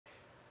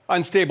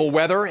Unstable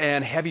weather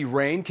and heavy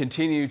rain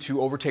continue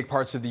to overtake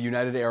parts of the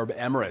United Arab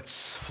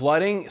Emirates,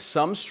 flooding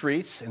some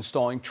streets and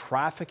stalling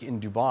traffic in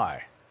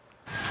Dubai.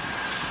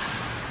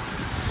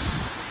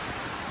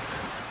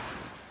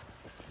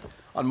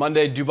 On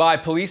Monday,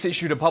 Dubai police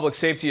issued a public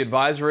safety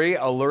advisory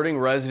alerting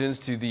residents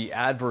to the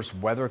adverse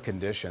weather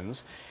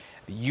conditions.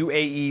 The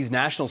UAE's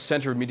National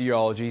Center of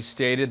Meteorology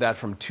stated that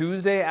from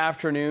Tuesday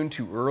afternoon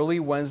to early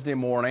Wednesday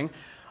morning,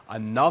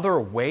 another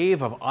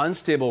wave of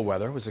unstable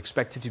weather was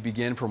expected to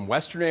begin from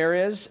western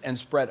areas and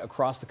spread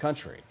across the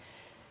country.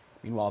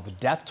 Meanwhile, the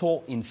death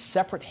toll in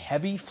separate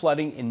heavy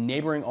flooding in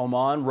neighboring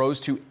Oman rose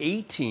to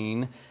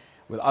 18,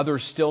 with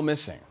others still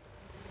missing.